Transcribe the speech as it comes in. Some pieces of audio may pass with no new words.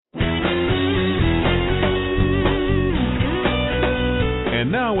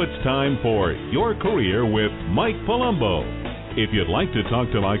Now it's time for Your Career with Mike Palumbo. If you'd like to talk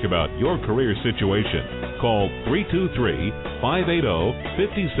to Mike about your career situation, call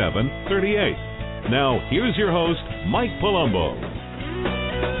 323-580-5738. Now, here's your host, Mike Palumbo.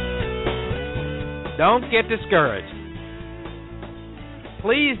 Don't get discouraged.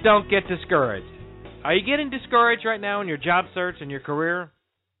 Please don't get discouraged. Are you getting discouraged right now in your job search and your career?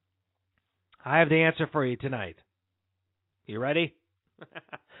 I have the answer for you tonight. You ready?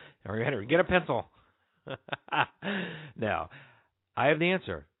 Get a pencil. Now, I have the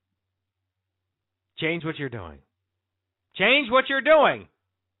answer. Change what you're doing. Change what you're doing.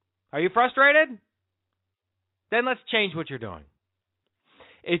 Are you frustrated? Then let's change what you're doing.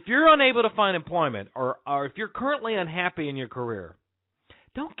 If you're unable to find employment or if you're currently unhappy in your career,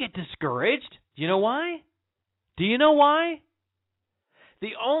 don't get discouraged. Do you know why? Do you know why?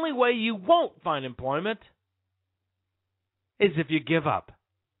 The only way you won't find employment is if you give up.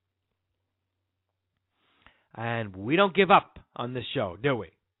 And we don't give up on this show, do we?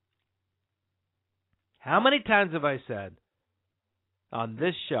 How many times have I said on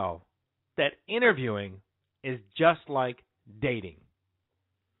this show that interviewing is just like dating?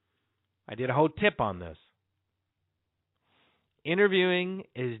 I did a whole tip on this. Interviewing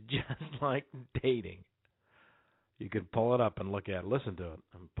is just like dating. You can pull it up and look at it. Listen to it.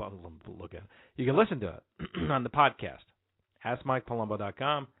 Look at it. You can listen to it on the podcast.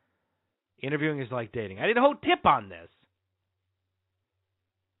 AskMikePalumbo.com. Interviewing is like dating. I did a whole tip on this.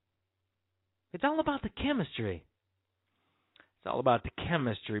 It's all about the chemistry. It's all about the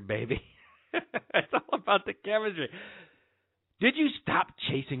chemistry, baby. It's all about the chemistry. Did you stop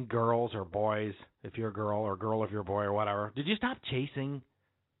chasing girls or boys if you're a girl, or girl if you're a boy, or whatever? Did you stop chasing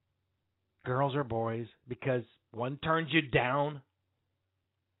girls or boys because one turned you down?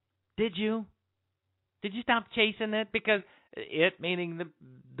 Did you? Did you stop chasing it because it, meaning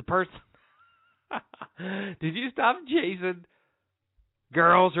the person? Did you stop chasing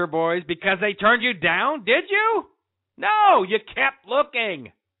girls or boys because they turned you down? Did you? No, you kept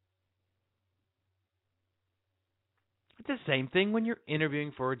looking. It's the same thing when you're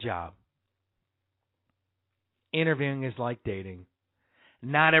interviewing for a job. Interviewing is like dating.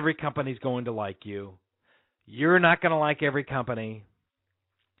 Not every company's going to like you. You're not going to like every company,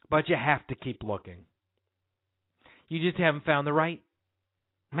 but you have to keep looking. You just haven't found the right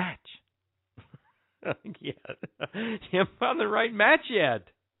match. You haven't found the right match yet.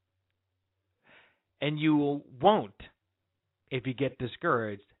 And you won't if you get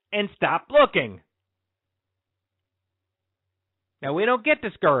discouraged and stop looking. Now, we don't get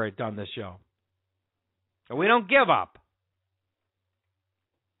discouraged on this show. We don't give up.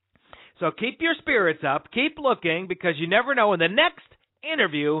 So keep your spirits up. Keep looking, because you never know when the next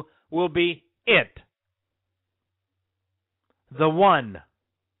interview will be it. The one.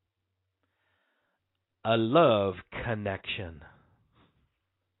 A love connection.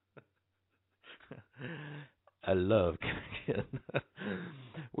 A love connection.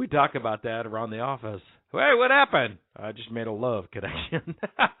 We talk about that around the office. Hey, what happened? I just made a love connection.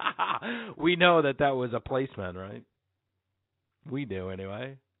 We know that was a placement, right? We do,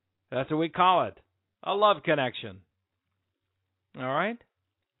 anyway. That's what we call it. A love connection. All right?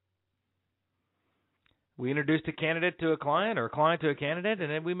 We introduced a candidate to a client, or a client to a candidate,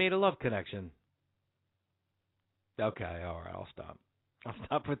 and then we made a love connection. Okay, all right, I'll stop. I'll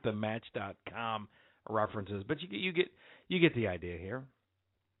stop with the Match.com references, but you get the idea here.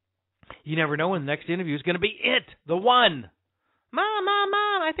 You never know when the next interview is going to be it, the one. Mom,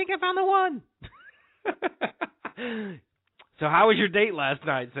 I think I found the one. So how was your date last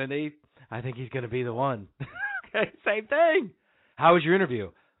night, Cindy? I think he's going to be the one. Okay, same thing. How was your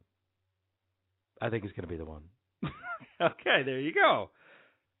interview? I think he's going to be the one. Okay, there you go.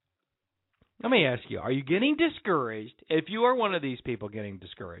 Let me ask you, are you getting discouraged? If you are one of these people getting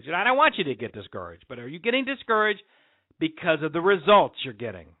discouraged, and I don't want you to get discouraged, but are you getting discouraged because of the results you're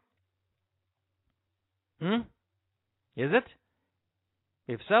getting? Is it?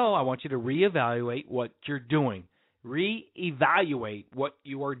 If so, I want you to reevaluate what you're doing. Reevaluate what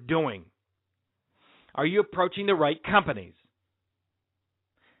you are doing. Are you approaching the right companies?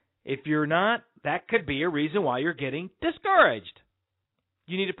 If you're not, that could be a reason why you're getting discouraged.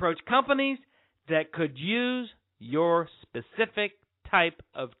 You need to approach companies that could use your specific type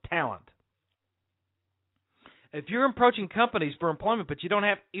of talent. If you're approaching companies for employment, but you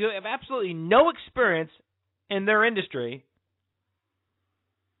have absolutely no experience in their industry,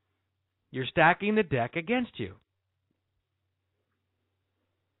 you're stacking the deck against you.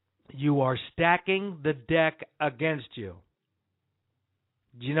 You are stacking the deck against you.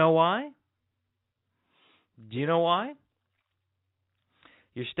 Do you know why?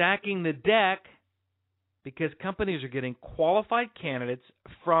 You're stacking the deck because companies are getting qualified candidates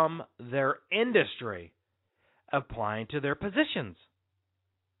from their industry applying to their positions.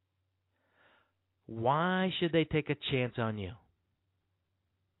 Why should they take a chance on you?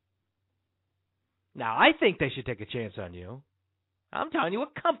 Now, I think they should take a chance on you. I'm telling you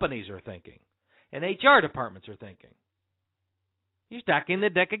what companies are thinking and HR departments are thinking. You're stacking the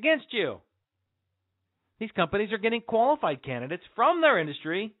deck against you. These companies are getting qualified candidates from their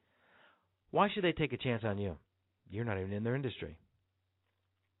industry. Why should they take a chance on you? You're not even in their industry.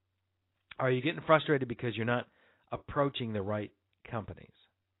 Are you getting frustrated because you're not approaching the right companies?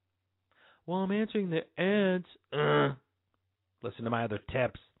 Well, I'm answering the ads. Listen to my other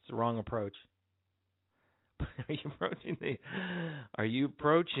tips. It's the wrong approach. Are you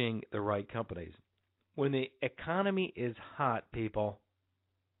approaching the right companies? When the economy is hot, people,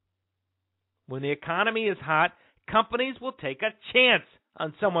 when the economy is hot, companies will take a chance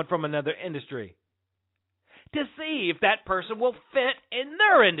on someone from another industry to see if that person will fit in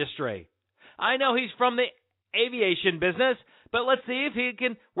their industry. I know he's from the aviation business, but let's see if he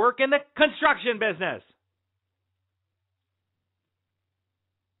can work in the construction business.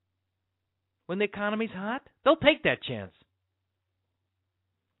 When the economy's hot, they'll take that chance.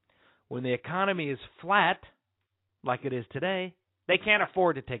 When the economy is flat, like it is today, they can't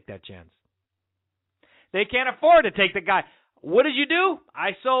afford to take that chance. They can't afford to take the guy. What did you do?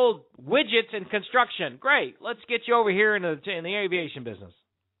 I sold widgets in construction. Great. Let's get you over here in the aviation business,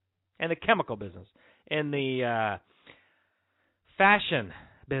 and the chemical business, and the fashion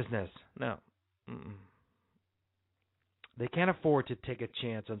business. No. They can't afford to take a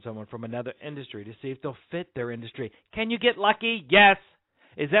chance on someone from another industry to see if they'll fit their industry. Can you get lucky? Yes.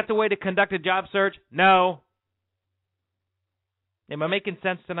 Is that the way to conduct a job search? No. Am I making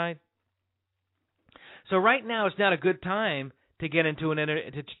sense tonight? So right now is not a good time to get into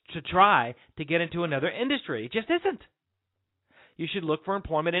to try to get into another industry. It just isn't. You should look for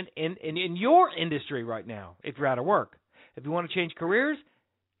employment in your industry right now if you're out of work. If you want to change careers,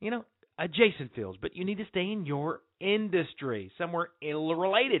 adjacent fields, but you need to stay in your industry, somewhere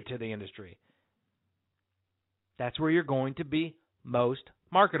related to the industry. That's where you're going to be most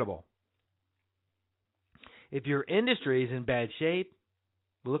marketable. If your industry is in bad shape,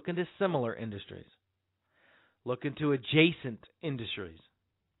 look into similar industries. Look into adjacent industries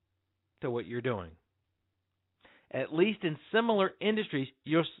to what you're doing. At least in similar industries,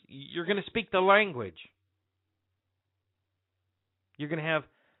 you're going to speak the language. You're going to have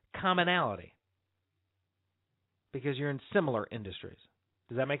commonality because you're in similar industries.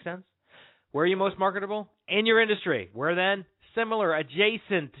 Does that make sense? Where are you most marketable? In your industry. Where then?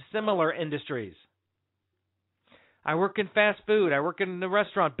 Adjacent, similar industries. I work in fast food. I work in the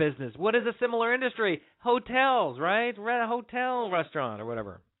restaurant business. What is a similar industry? Hotels, right? A hotel restaurant or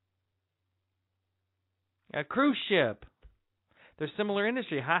whatever. A cruise ship. There's similar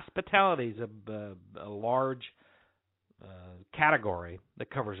industry. Hospitality is a large category that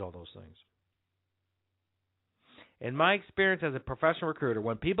covers all those things. In my experience as a professional recruiter,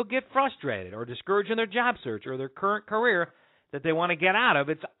 when people get frustrated or discouraged in their job search or their current career that they want to get out of,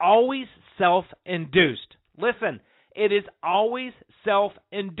 it's always self-induced. Listen, it is always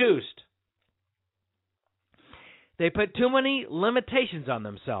self-induced. They put too many limitations on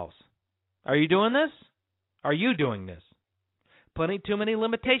themselves. Are you doing this? Are you doing this? Putting too many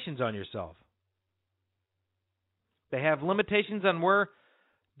limitations on yourself. They have limitations on where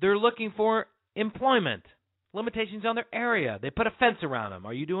they're looking for employment. Limitations on their area. They put a fence around them.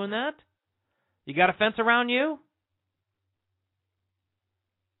 Are you doing that? You got a fence around you?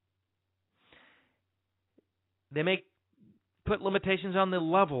 They put limitations on the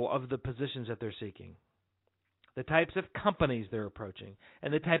level of the positions that they're seeking, the types of companies they're approaching,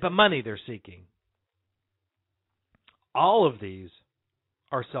 and the type of money they're seeking. All of these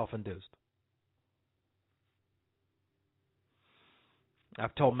are self-induced.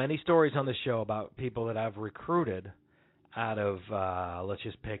 I've told many stories on the show about people that I've recruited out of, let's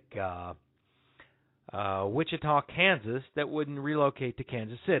just pick Wichita, Kansas, that wouldn't relocate to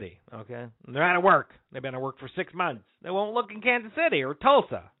Kansas City. Okay, and they're out of work. They've been out of work for 6 months. They won't look in Kansas City or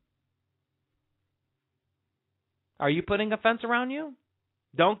Tulsa. Are you putting a fence around you?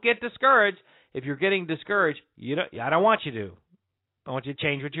 Don't get discouraged. If you're getting discouraged, I don't want you to. I want you to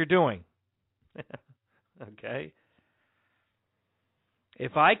change what you're doing. Okay?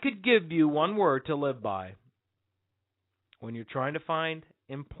 If I could give you one word to live by when you're trying to find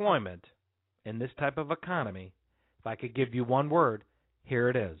employment in this type of economy, if I could give you one word, here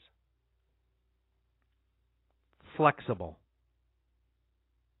it is. Flexible.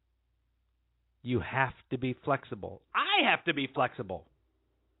 You have to be flexible. I have to be flexible.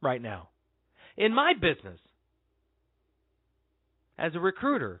 right now. In my business, as a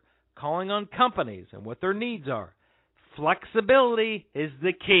recruiter, calling on companies and what their needs are, flexibility is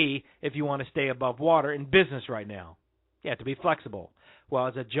the key if you want to stay above water in business right now. You have to be flexible. Well,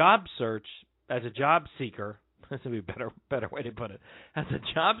 as a job seeker, this would be a better way to put it. As a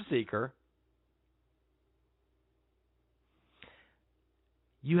job seeker,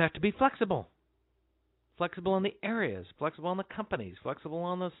 you have to be flexible. Flexible in the areas, flexible on the companies, flexible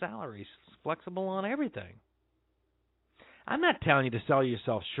on the salaries, flexible on everything. I'm not telling you to sell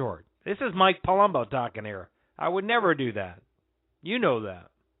yourself short. This is Mike Palumbo talking here. I would never do that. You know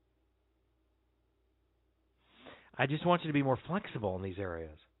that. I just want you to be more flexible in these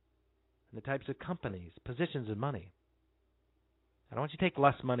areas, in the types of companies, positions, and money. I don't want you to take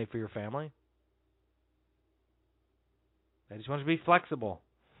less money for your family. I just want you to be flexible.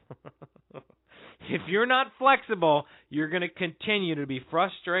 If you're not flexible, you're going to continue to be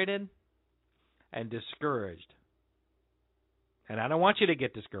frustrated and discouraged. And I don't want you to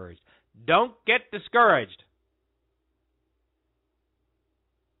get discouraged. Don't get discouraged.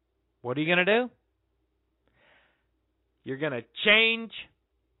 What are you going to do? You're going to change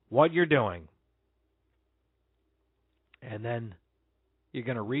what you're doing. And then you're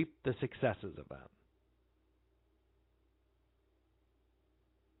going to reap the successes of that.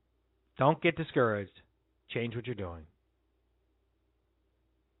 Don't get discouraged. Change what you're doing.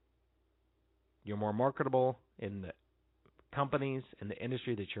 You're more marketable in the companies, in the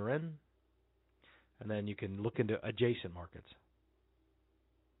industry that you're in. And then you can look into adjacent markets.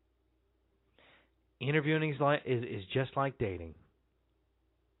 Interviewing is just like dating.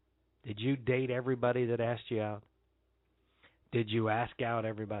 Did you date everybody that asked you out? Did you ask out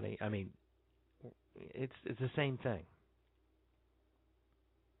everybody? I mean, it's the same thing.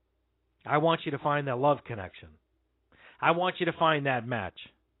 I want you to find that love connection. I want you to find that match.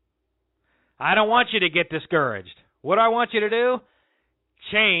 I don't want you to get discouraged. What do I want you to do?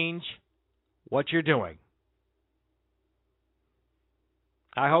 Change what you're doing.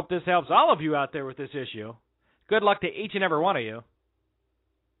 I hope this helps all of you out there with this issue. Good luck to each and every one of you.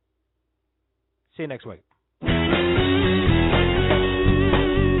 See you next week. Thanks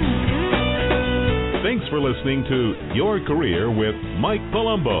for listening to Your Career with Mike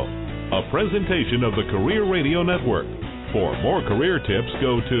Palumbo, a presentation of the Career Radio Network. For more career tips,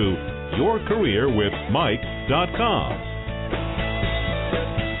 go to yourcareerwithmike.com.